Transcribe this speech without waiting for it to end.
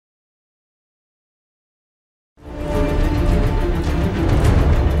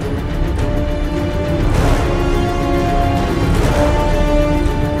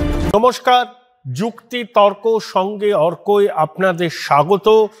নমস্কার, যুক্তি তর্ক সঙ্গে অর্কই আপনাদের স্বাগত।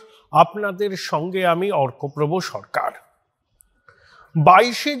 আপনাদের সঙ্গে আমি অর্কপ্রভ সরকার।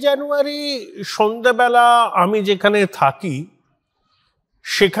 22শে জানুয়ারি সন্ধ্যাবেলা আমি যেখানে থাকি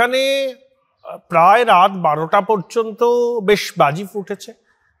সেখানে প্রায় রাত 12টা পর্যন্ত বেশ বাজি ফুটেছে।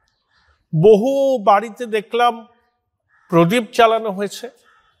 বহু বাড়িতে দেখলাম প্রদীপ চালানো হয়েছে,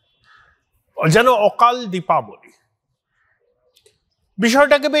 যেন অকাল দীপাবলি।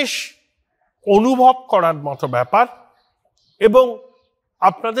 বিষয়টাকে বেশ অনুভব করার মতো ব্যাপার, এবং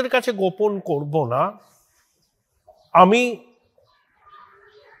আপনাদের কাছে গোপন করব না, আমি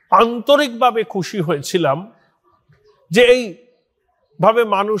আন্তরিকভাবে খুশি হয়েছিলাম যে এইভাবে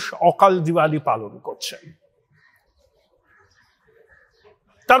মানুষ অকাল দিওয়ালি পালন করছেন।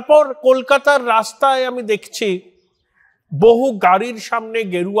 তারপর কলকাতার রাস্তায় আমি দেখছি বহু গাড়ির সামনে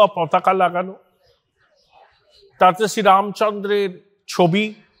গেরুয়া পতাকা লাগানো, তাতে শ্রীরামচন্দ্রের ছবি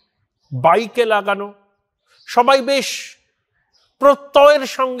বাইকে লাগানো। সবাই বেশ প্রত্যয়ের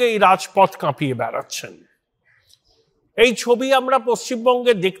সঙ্গে এই রাজপথ কাঁপিয়ে বেড়াচ্ছেন। এই ছবি আমরা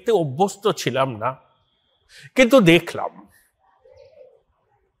পশ্চিমবঙ্গে দেখতে অভ্যস্ত ছিলাম না, কিন্তু দেখলাম।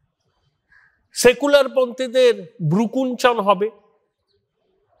 সেকুলার পন্থীদের ভ্রুকুঞ্চন হবে,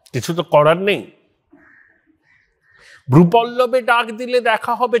 কিছু তো করার নেই। ভ্রুপল্লবে ডাক দিলে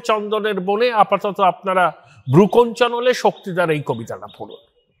দেখা হবে চন্দনের বনে। আপাতত আপনারা ভ্রুকুঞ্চন হলে শক্তিদার এই কবিতাটা পড়ুন,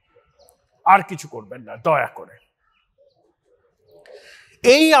 আর কিছু করবেন না দয়া করে।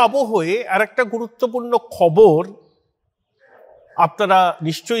 এই আবহে আর একটা গুরুত্বপূর্ণ খবর আপনারা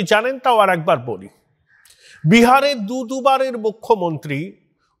নিশ্চয়ই জানেন, তাও আর একবার বলি। বিহারের দুবারের মুখ্যমন্ত্রী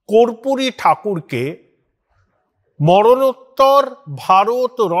কর্পূরী ঠাকুরকে মরণোত্তর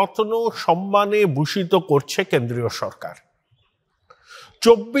ভারত রত্ন সম্মানে ভূষিত করছে কেন্দ্রীয় সরকার।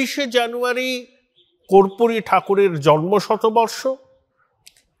 24শে জানুয়ারি কর্পূরী ঠাকুরের জন্মশতবর্ষ।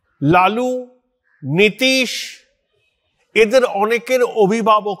 লালু, নীতিশ, এদের অনেকের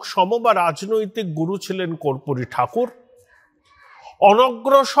অভিভাবক সম বা রাজনৈতিক গুরু ছিলেন কর্পূরী ঠাকুর।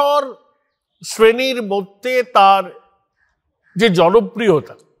 অনগ্রসর শ্রেণীর মধ্যে তার যে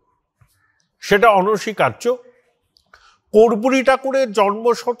জনপ্রিয়তা সেটা অনস্বীকার্য। কর্পূরী ঠাকুরের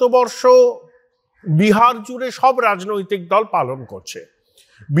জন্মশতবর্ষ বিহার জুড়ে সব রাজনৈতিক দল পালন করছে।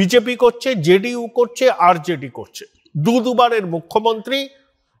 বিজেপি করছে, জেডিইউ করছে, আরজেডি করছে। দুবারের মুখ্যমন্ত্রী।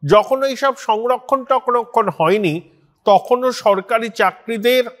 যখন এইসব সংরক্ষণ হয়নি তখনও সরকারি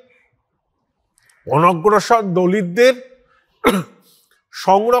চাকরিদের, অনগ্রসর দলিতদের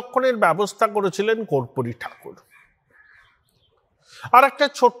সংরক্ষণের ব্যবস্থা করেছিলেন কর্পূরী ঠাকুর। আর একটা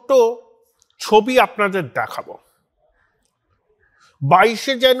ছোট্ট ছবি আপনাদের দেখাবো।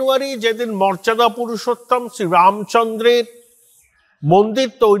 22শে জানুয়ারি যেদিন মর্যাদা পুরুষোত্তম শ্রী রামচন্দ্রের মন্দির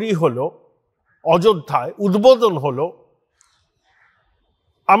তৈরি হলো অযোধ্যায়, উদ্বোধন হলো,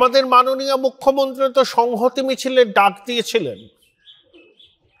 আমাদের মাননীয় মুখ্যমন্ত্রী তো সংহতি মিছিলের ডাক দিয়েছিলেন।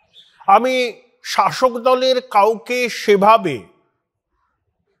 আমি শাসক দলের কাউকে সেভাবে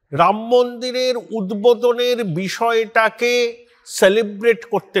রাম মন্দিরের উদ্বোধনের বিষয়টাকে সেলিব্রেট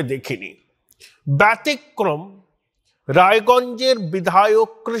করতে দেখিনি। ব্যতিক্রম রায়গঞ্জের বিধায়ক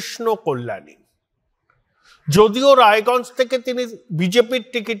কৃষ্ণ কল্যাণী। যদিও রায়গঞ্জ থেকে তিনি বিজেপির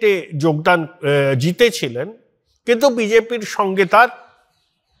টিকিটে জিতেছিলেন, কিন্তু বিজেপির সঙ্গে তার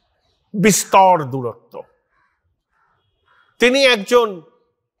বিস্তর দূরত্ব। তিনি একজন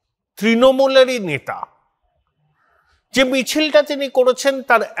তৃণমূলেরই নেতা। যে মিছিলটা তিনি করেছেন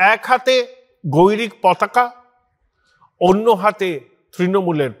তার এক হাতে গৈরিক পতাকা, অন্য হাতে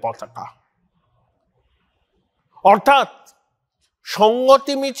তৃণমূলের পতাকা। অর্থাৎ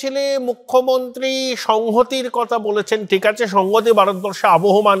সংহতি মিছিলে মুখ্যমন্ত্রী সংহতির কথা বলেছেন, ঠিক আছে, সংহতি ভারতবর্ষে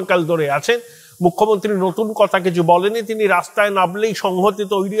আবহমানকাল ধরে আছেন। মুখ্যমন্ত্রী নতুন কথা কিছু বলেনি, তিনি রাস্তায় নামলেই সংহতি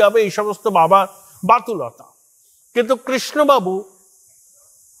তৈরি হবে, এই সমস্ত বাতুলতা। কিন্তু কৃষ্ণবাবু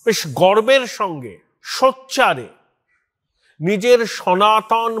বেশ গর্বের সঙ্গে সোচ্চারে নিজের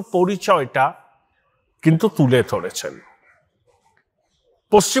সনাতন পরিচয়টা কিন্তু তুলে ধরেছেন।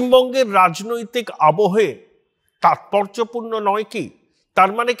 পশ্চিমবঙ্গের রাজনৈতিক আবহে তাৎপর্যপূর্ণ নয় কি?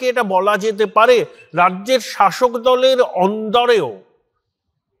 তার মানে কি এটা বলা যেতে পারে রাজ্যের শাসক দলের অন্দরেও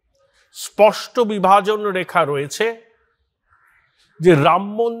স্পষ্ট বিভাজন রেখা রয়েছে যে রাম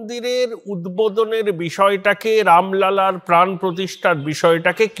মন্দিরের উদ্বোধনের বিষয়টাকে, রামলালার প্রাণ প্রতিষ্ঠার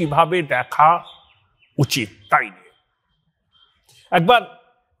বিষয়টাকে কিভাবে দেখা উচিত তাই নিয়ে। একবার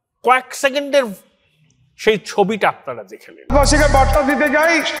কয়েক সেকেন্ডের সেই ছবিটা আপনারা দেখে নিন। বার্তা দিতে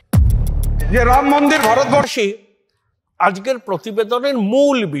যাই যে রাম মন্দির ভারতবর্ষে আজকের প্রতিবেদনের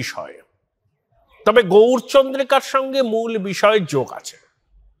মূল বিষয়, তবে গৌরচন্দ্রিকার সঙ্গে মূল বিষয়ের যোগ আছে।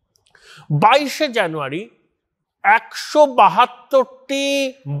 22শে জানুয়ারি 172টি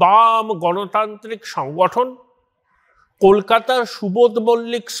বাম গণতান্ত্রিক সংগঠন কলকাতার সুবোধ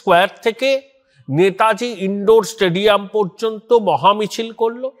মল্লিক স্কোয়ার থেকে নেতাজি ইনডোর স্টেডিয়াম পর্যন্ত মহামিছিল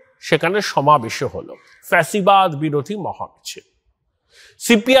করলো, সেখানে সমাবেশ হলো, ফ্যাসিবাদ বিরোধী মহামিছিল।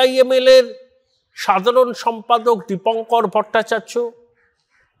 সিপিআইএমএল এর সাধারণ সম্পাদক দীপঙ্কর ভট্টাচার্য,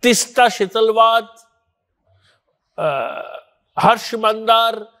 তিস্তা শীতলবাদ, হর্ষ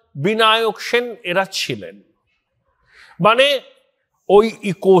মন্দার, বিনায়ক সেন এরা ছিলেন। মানে ওই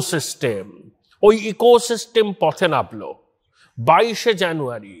ইকোসিস্টেম পথে নামলো। 22শে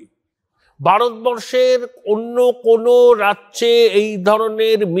জানুয়ারি ভারতবর্ষের অন্য কোনো রাজ্যে এই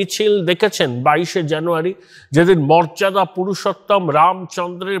ধরনের মিছিল দেখেছেন? 22শে জানুয়ারি যেদিন মর্যাদা পুরুষোত্তম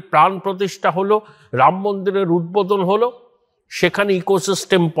রামচন্দ্রের প্রাণ প্রতিষ্ঠা হলো, রাম মন্দিরের উদ্বোধন হলো, সেখানে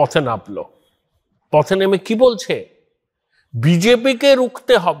ইকোসিস্টেম পথে নামলো। পথে নেমে কি বলছে? বিজেপিকে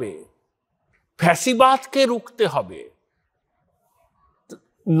রুখতে হবে, ফ্যাসিবাদকে রুখতে হবে।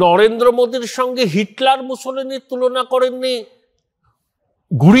 নরেন্দ্র মোদীর সঙ্গে হিটলার মুসোলিনির তুলনা করেননি,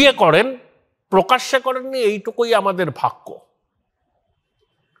 ঘুরিয়ে করেন, প্রকাশ্যে করেননি, এইটুকুই আমাদের ভাগ্য।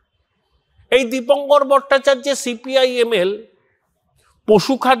 এই দীপঙ্কর ভট্টাচার্য সিপিআইএমএল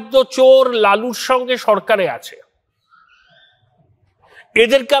পশুখাদ্য চোর লালুর সঙ্গে সরকারে আছে।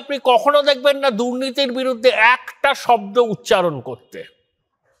 এদেরকে আপনি কখনো দেখবেন না দুর্নীতির বিরুদ্ধে একটা শব্দ উচ্চারণ করতে।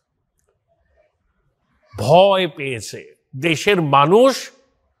 ভয় পেয়েছে দেশের মানুষ,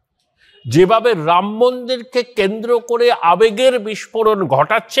 যেভাবে রাম মন্দিরকে কেন্দ্র করে আবেগের বিস্ফোরণ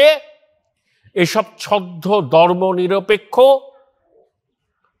ঘটাচ্ছে, এসব ছদ্ম ধর্মনিরপেক্ষ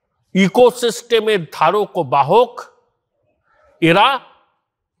ইকোসিস্টেমের ধারক ও বাহক এরা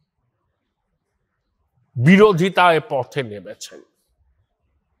বিরোধিতায় পথে নেমেছেন।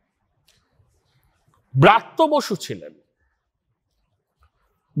 ব্রাত্য বসু ছিলেন,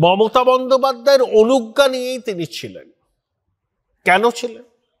 মমতা বন্দ্যোপাধ্যায়ের অনুজ্ঞা নিয়েই তিনি ছিলেন। কেন ছিলেন?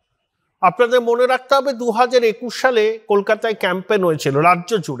 আপনাদের মনে রাখতে হবে 2021 সালে কলকাতায় ক্যাম্পেন হয়েছিল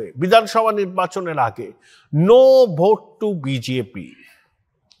রাজ্য জুড়ে বিধানসভা নির্বাচনের আগে, নো ভোট টু বিজেপি।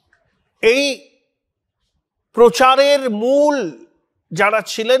 এই প্রচারের মূল যারা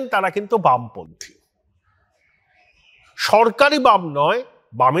ছিলেন তারা কিন্তু বামপন্থী, সরকারি বাম নয়।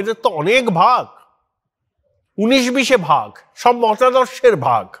 বামেদের তো অনেক ভাগ, 19-20 ভাগ, সব মতাদর্শের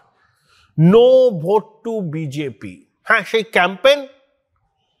ভাগ। নো ভোট টু বিজেপি, হ্যাঁ, সেই ক্যাম্পেন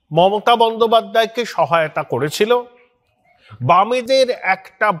মমতা বন্দ্যোপাধ্যায়কে সহায়তা করেছিল। বামেদের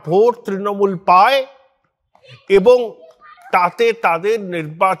একটা ভোট তৃণমূল পায় এবং তাতে তাদের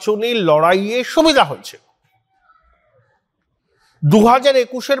নির্বাচনী লড়াইয়ে সুবিধা হয়েছে।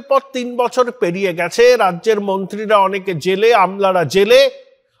 2021-এর পর 3 বছর পেরিয়ে গেছে, রাজ্যের মন্ত্রীরা অনেকে জেলে, আমলারা জেলে,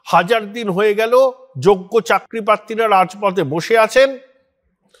 1000 দিন হয়ে গেল, যোগ্য চাকরিপ্রার্থীরা রাজপথে বসে আছেন।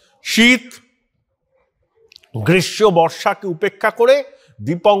 শীত, গ্রীষ্ম, বর্ষাকে উপেক্ষা করে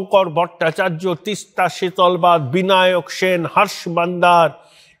দীপঙ্কর ভট্টাচার্য, তিস্তা শীতলবাদ, বিনায়ক সেন, হর্ষ মন্দার,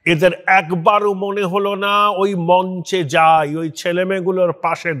 এদের একবারও মনে হলো না ওই মঞ্চে যাই, ওই ছেলেমেয়েগুলোর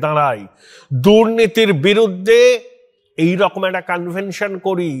পাশে দাঁড়াই, দুর্নীতির বিরুদ্ধে এইরকম একটা কনভেনশন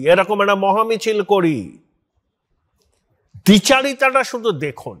করি, এরকম একটা মহামিছিল করি। দ্বিচারিতাটা শুধু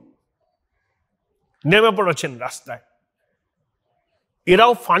দেখুন, নেমে পড়েছেন রাস্তায়।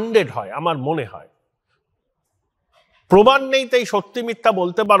 এরাও ফান্ডেড হয় আমার মনে হয়, প্রমাণ নেই তাই সত্যি মিথ্যা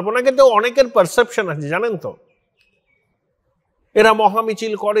বলতে পারবো না, কিন্তু অনেকের পারসেপশন আছে জানেন তো। এরা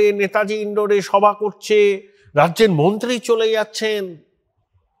মহামিছিল করে, নেতাজি ইন্ডোরে সভা করছে, রাজ্যের মন্ত্রী চলে যাচ্ছেন।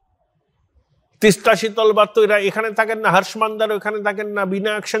 তিস্তা শীতলবাদ তো এরা এখানে থাকেন না, হর্ষ মন্দার এখানে থাকেন না,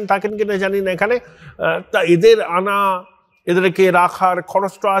 বিনায়ক সেন থাকেন কিনা জানি না এখানে। তা এদের আনা, এদেরকে রাখার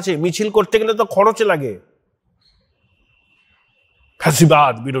খরচ তো আছে, মিছিল করতে গেলে তো খরচ লাগে।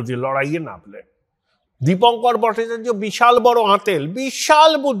 ফ্যাসিবাদ বিরোধী লড়াইয়ে নামলে দীপঙ্কর ভট্টাচার্য বিশাল বড় আঁতেল,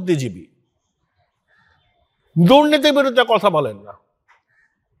 বিশাল বুদ্ধিজীবী, দুর্নীতির বিরুদ্ধে কথা বলেন না।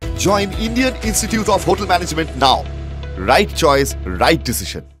 Join Indian Institute of Hotel Management now. Right choice, right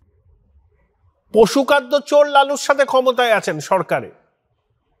decision. পশুখাদ্য চোর লালুর সাথে ক্ষমতায় আছেন সরকারে,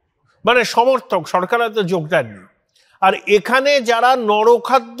 মানে সমর্থক, সরকারে তো যোগ দেননি। আর এখানে যারা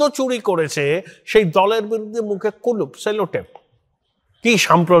নরখাদ্য চুরি করেছে সেই দলের বিরুদ্ধে মুখে কুলুপ, সেলোটেপ, কি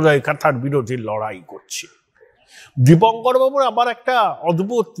সাম্প্রদায়িকতার বিরোধী লড়াই করছি। দীপঙ্কর বাবুর আবার একটা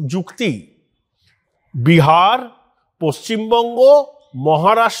অদ্ভুত যুক্তি, বিহার, পশ্চিমবঙ্গ,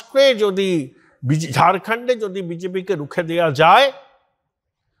 মহারাষ্ট্রে যদি, ঝাড়খণ্ডে যদি বিজেপিকে রুখে দেওয়া যায়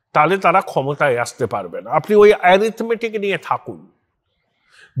তাহলে তারা ক্ষমতায় আসতে পারবে না। আপনি ওই অ্যারিথমেটিক নিয়ে থাকুন।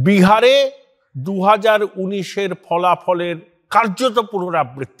 বিহারে 2019-এর ফলাফলের কার্যত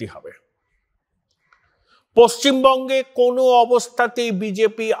পুনরাবৃত্তি হবে। পশ্চিমবঙ্গে কোনো অবস্থাতেই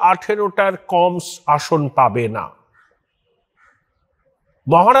বিজেপি 18টার কম আসন পাবে না।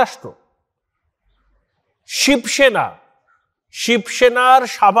 মহারাষ্ট্র, শিবসেনার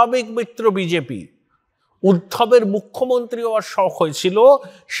স্বাভাবিক মিত্র বিজেপি, উদ্ধবের মুখ্যমন্ত্রী হওয়ার শখ হয়েছিল,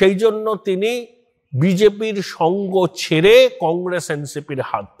 সেই জন্য তিনি বিজেপির সঙ্গ ছেড়ে কংগ্রেস এনসিপির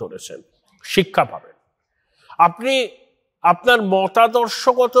হাত ধরেছেন। শিক্ষা পাবেন। আপনি আপনার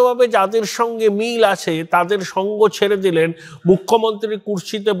মতাদর্শগতভাবে যাদের সঙ্গে মিল আছে তাদের সঙ্গ ছেড়ে দিলেন, মুখ্যমন্ত্রী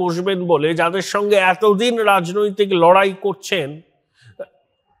কুর্সিতে বসবেন বলে। যাদের সঙ্গে এতদিন রাজনৈতিক লড়াই করছেন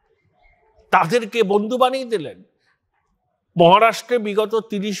তাদেরকে বন্ধু বানিয়ে দিলেন। মহারাষ্ট্রে বিগত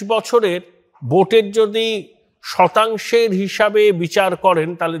 30 বছরের ভোটের যদি শতাংশের হিসাবে বিচার করেন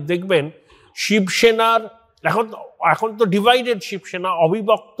তাহলে দেখবেন শিবসেনার, এখন তো ডিভাইডেড শিবসেনা,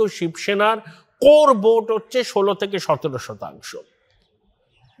 অবিভক্ত শিবসেনার কোর ভোট হচ্ছে 16 থেকে 17%।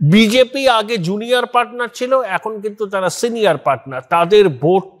 বিজেপি আগে জুনিয়র পার্টনার ছিল, এখন কিন্তু তারা সিনিয়র পার্টনার। তাদের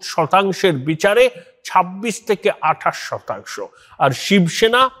ভোট শতাংশের বিচারে 26 থেকে 28%, আর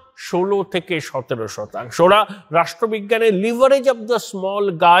শিবসেনা 16 থেকে 17%। ওরা রাষ্ট্রবিজ্ঞানের লিভারেজ অফ দ্য স্মল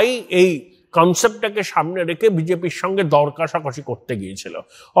গাই এই কনসেপ্টটাকে সামনে রেখে বিজেপির সঙ্গে দর কষাকষি করতে গিয়েছিল।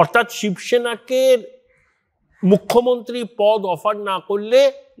 অর্থাৎ শিবসেনাকে মুখ্যমন্ত্রী পদ অফার না করলে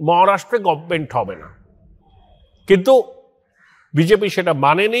মহারাষ্ট্রে গভর্নমেন্ট হবে না, কিন্তু বিজেপি সেটা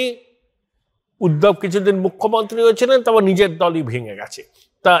মানেনি। উদ্ধব কিছুদিন মুখ্যমন্ত্রী হয়েছিলেন, তারপর নিজের দলই ভেঙে গেছে।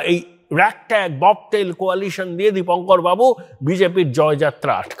 তা এই র্যাকট্যাগ ববটেল কোয়ালিশন দিয়ে দীপঙ্কর বাবু বিজেপির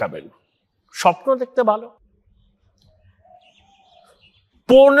জয়যাত্রা আটকাবেন। স্বপ্ন দেখতে ভালো।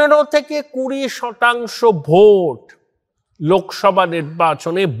 15 থেকে 20% ভোট লোকসভা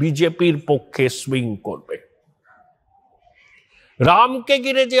নির্বাচনে বিজেপির পক্ষে সুইং করবে। রামকে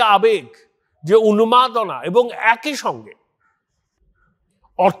ঘিরে যে আবেগ, যে উন্মাদনা, এবং একই সঙ্গে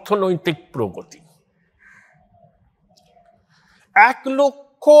অর্থনৈতিক প্রগতি।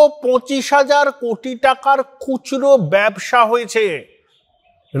 1,25,000 কোটি টাকার খুচরো ব্যবসা হয়েছে।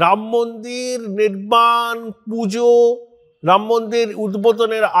 রাম মন্দির নির্মাণ, পুজো, রাম মন্দির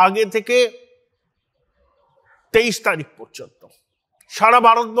উদ্বোধনের আগে থেকে 23 তারিখ পর্যন্ত সারা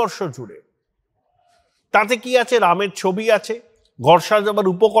ভারতবর্ষ জুড়ে। তাতে কি আছে? রামের ছবি আছে, ঘর সাজাবার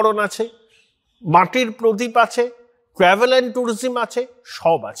উপকরণ আছে, মাটির প্রদীপ আছে, ট্রাভেল অ্যান্ড ট্যুরিজম আছে,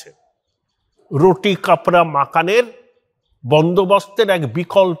 সব আছে। রুটি কাপড়া মাকানের বন্দোবস্তের এক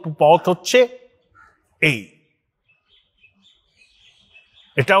বিকল্প পথ হচ্ছে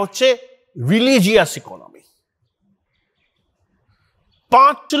এটা হচ্ছে রিলিজিয়াস ইকোনমি।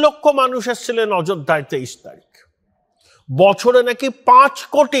 5 লক্ষ মানুষ এসেছিলেন অযোধ্যায় 23 তারিখ। বছরে নাকি 5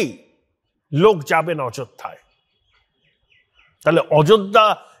 কোটি লোক যাবেন অযোধ্যায়। তাহলে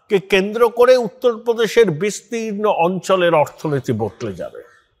অযোধ্যাকে কেন্দ্র করে উত্তরপ্রদেশের বিস্তীর্ণ অঞ্চলের অর্থনীতি বদলে যাবে।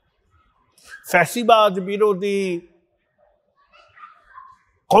 ফ্যাসিবাদ বিরোধী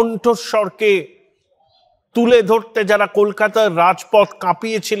কণ্ঠস্বরকে তুলে ধরতে যারা কলকাতার রাজপথ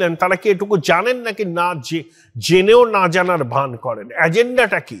কাঁপিয়েছিলেন তারা কি এটুকু জানেন নাকি না জেনেও না জানার ভান করেন?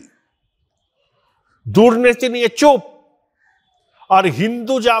 এজেন্ডাটা কি? দুর্নীতি নিয়ে চুপ আর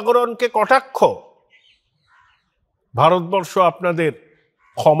হিন্দু জাগরণকে কটাক্ষ। ভারতবর্ষ আপনাদের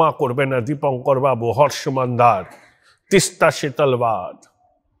ক্ষমা করবে না দীপঙ্কর বাবু, হর্ষমান্দার।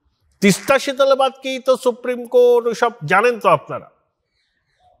 তিস্তা শীতলবাদ কি তো সুপ্রিম কোর্ট সব জানেন তো আপনারা।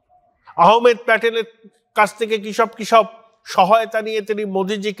 আহমেদ প্যাটেলের কাছ থেকে কি সব সহায়তা নিয়ে তিনি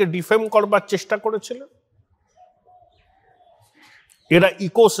মোদিজিকে ডিফেম করবার চেষ্টা করেছিলেন। এরা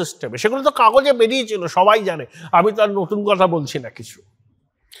ইকোসিস্টেমে, সেগুলো তো কাগজে বেরিয়েছিল, সবাই জানে। আমি তো আর নতুন কথা বলছি না কিছু।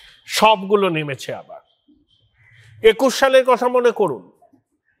 সবগুলো নেমেছে আবার। 21 সালের কথা মনে করুন,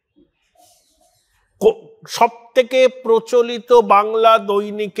 সব থেকে প্রচলিত বাংলা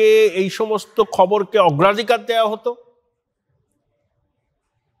দৈনিকে এই সমস্ত খবরকে অগ্রাধিকার দেওয়া হতো।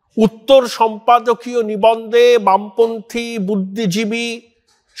 উত্তর সম্পাদকীয় নিবন্ধে বামপন্থী বুদ্ধিজীবী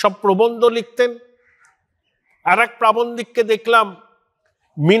সব প্রবন্ধ লিখতেন। আর এক প্রাবন্ধিককে দেখলাম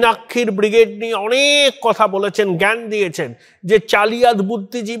মীনাক্ষীর ব্রিগেড নিয়ে অনেক কথা বলেছেন, জ্ঞান দিয়েছেন, যে চালিয়াত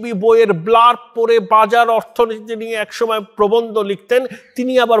বুদ্ধিজীবী বইয়ের ব্লার্ব পড়ে বাজার অর্থনীতি নিয়ে একসময় প্রবন্ধ লিখতেন,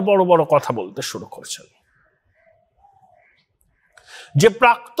 তিনি আবার বড় বড় কথা বলতে শুরু করেছেন। যে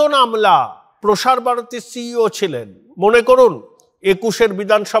প্রাক্তন আমলা প্রসার ভারতীর সিইও ছিলেন, মনে করুন 21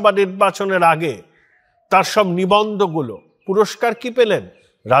 বিধানসভা নির্বাচনের আগে তার সব নিবন্ধগুলো পুরস্কার কি পেলেন?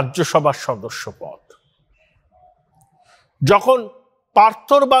 রাজ্যসভার সদস্য পদ। যখন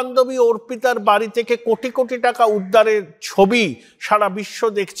পার্থর বান্ধবী অর্পিতার বাড়ি থেকে কোটি কোটি টাকা উদ্ধারের ছবি সারা বিশ্ব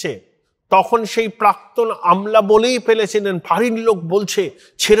দেখছে, তখন সেই প্রাক্তন আমলা বলেই ফেলেছিলেন, বাড়ির লোক বলছে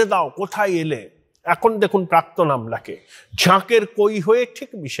ছেড়ে দাও, কোথায় এলে। এখন দেখুন প্রাক্তন আমলাকে ঝাঁকের কই হয়ে ঠিক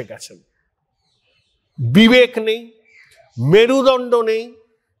মিশে গেছেন। বিবেক নেই, মেরুদণ্ড নেই,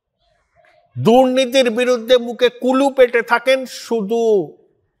 দুর্নীতির বিরুদ্ধে মুখে কুলু পেটে থাকেন, শুধু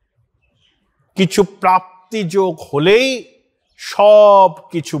কিছু প্রাপ্তি যোগ হলেই সব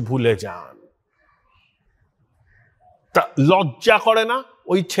কিছু ভুলে যান। তা লজ্জা করে না?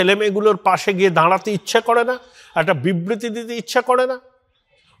 ওই ছেলে মেয়েগুলোর পাশে গিয়ে দাঁড়াতে ইচ্ছা করে না? একটা বিবৃতি দিতে ইচ্ছা করে না?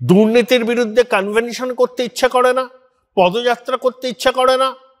 দুর্নীতির বিরুদ্ধে কনভেনশন করতে ইচ্ছা করে না? পদযাত্রা করতে ইচ্ছা করে না?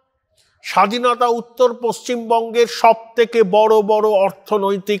 স্বাধীনতা উত্তর পশ্চিমবঙ্গের সব থেকে বড় বড়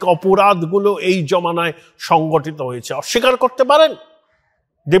অর্থনৈতিক অপরাধগুলো এই জমানায় সংগঠিত হয়েছে, অস্বীকার করতে পারেন?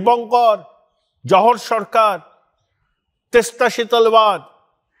 দীপঙ্কর, জহর সরকার, তেস্তা শীতলবাদ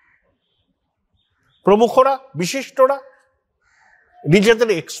প্রমুখরা, বিশিষ্টরা নিজেদের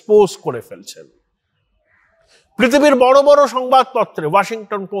এক্সপোজ করে ফেলছেন। পৃথিবীর বড় বড় সংবাদপত্রে,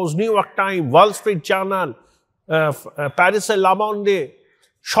 Washington post, new York time, Wall Street journal, প্যারিসের লামন্ডে,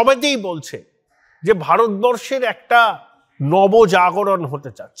 সবাইতেই বলছে যে ভারতবর্ষের একটা নবজাগরণ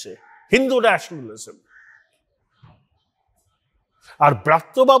হতে চাচ্ছে, হিন্দু ন্যাশনালিজম। আর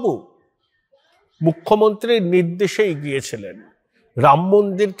ব্রাত্যবাবু মুখ্যমন্ত্রীর নির্দেশে গিয়েছিলেন রাম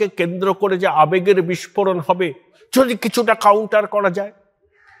মন্দিরকে কেন্দ্র করে যে আবেগের বিস্ফোরণ হবে, যদি কিছুটা কাউন্টার করা যায়,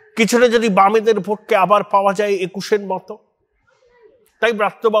 কিছুটা যদি বামেদের ভোটকে আবার পাওয়া যায় 21-এর মতো, তাই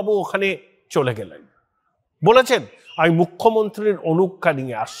ব্রাত্যবাবু ওখানে চলে গেলেন। বলেছেন, আমি মুখ্যমন্ত্রীর অনুজ্ঞা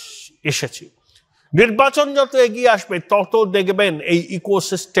নিয়ে এসেছি। নির্বাচন যত এগিয়ে আসবে তত দেখবেন এই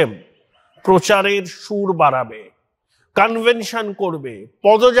ইকোসিস্টেম প্রচারের সুর বাড়াবে, কনভেনশন করবে,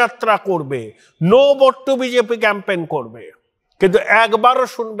 পদযাত্রা করবে, no vote two BJP campaign করবে, কিন্তু একবারও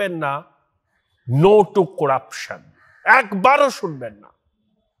শুনবেন না নো টু করাপশন, একবারও শুনবেন না।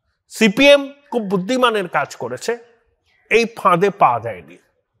 সিপিএম খুব বুদ্ধিমানের কাজ করেছে, এই ফাঁদে পা দেয়নি।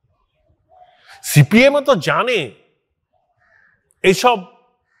 সিপিএম তো জানে এইসব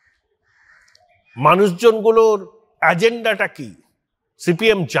মানুষজনগুলোর এজেন্ডাটা কি,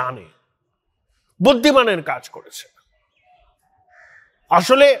 সিপিএম জানে, বুদ্ধিমানের কাজ করেছে।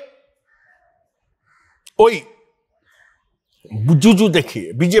 আসলে ওই জুজু দেখিয়ে,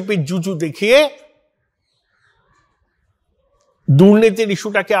 বিজেপির জুজু দেখিয়ে দুর্নীতির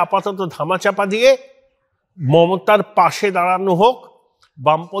ইস্যুটাকে আপাতত ধামাচাপা দিয়ে মমতার পাশে দাঁড়ানো হোক,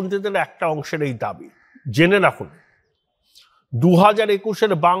 বামপন্থীদের একটা অংশের এই দাবি। জেনে রাখুন,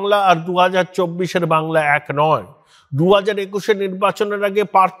 2021-এর বাংলা আর 2024-এর বাংলা এক নয়। 2021-এর নির্বাচনের আগে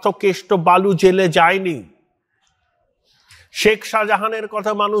পার্থ কেষ্ট বালু জেলে যায়নি। শেখ শাহজাহানের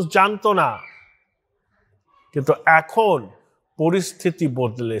কথা মানুষ জানতো না, কিন্তু এখন পরিস্থিতি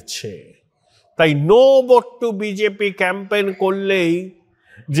বদলেছে। তাই no vote two BJP campaign করলেই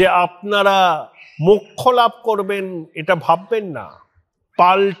যে আপনারা মোক্ষ লাভ করবেন এটা ভাববেন না।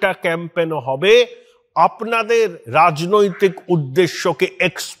 পাল্টা ক্যাম্পেইনও হবে আপনাদের রাজনৈতিক উদ্দেশ্যকে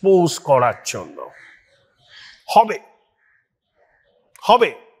এক্সপোজ করার জন্য। হবে হবে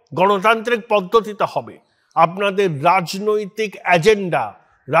গণতান্ত্রিক পদ্ধতিতে হবে। আপনাদের রাজনৈতিক এজেন্ডা,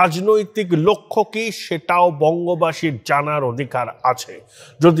 রাজনৈতিক লক্ষ্য কি সেটাও বঙ্গবাসীর জানার অধিকার আছে।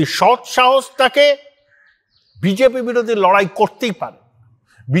 যদি সৎ সাহস থাকে বিজেপি বিরোধী লড়াই করতেই পারেন,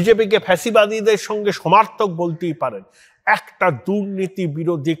 বিজেপিকে ফ্যাসিবাদীদের সঙ্গে সমার্থক বলতেই পারেন। একটা দুর্নীতি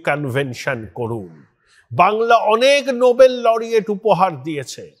বিরোধী কনভেনশন করুন। বাংলা অনেক নোবেল লরিয়েট উপহার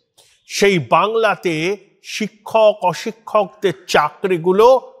দিয়েছে, সেই বাংলাতে শিক্ষক অশিক্ষকদের চাকরিগুলো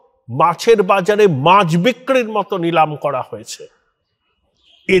মাছের বাজারে মাছ বিক্রির মতো নিলাম করা হয়েছে।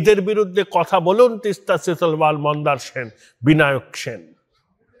 এদের বিরুদ্ধে কথা বলুন তিস্তা শীতলবাল, মন্দার সেন, বিনায়ক সেন,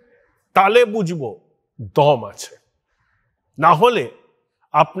 তাহলে বুঝবো দম আছে। না হলে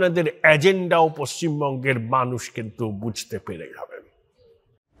আপনাদের এজেন্ডাও পশ্চিমবঙ্গের মানুষ কিন্তু বুঝতে পেরে যাবে।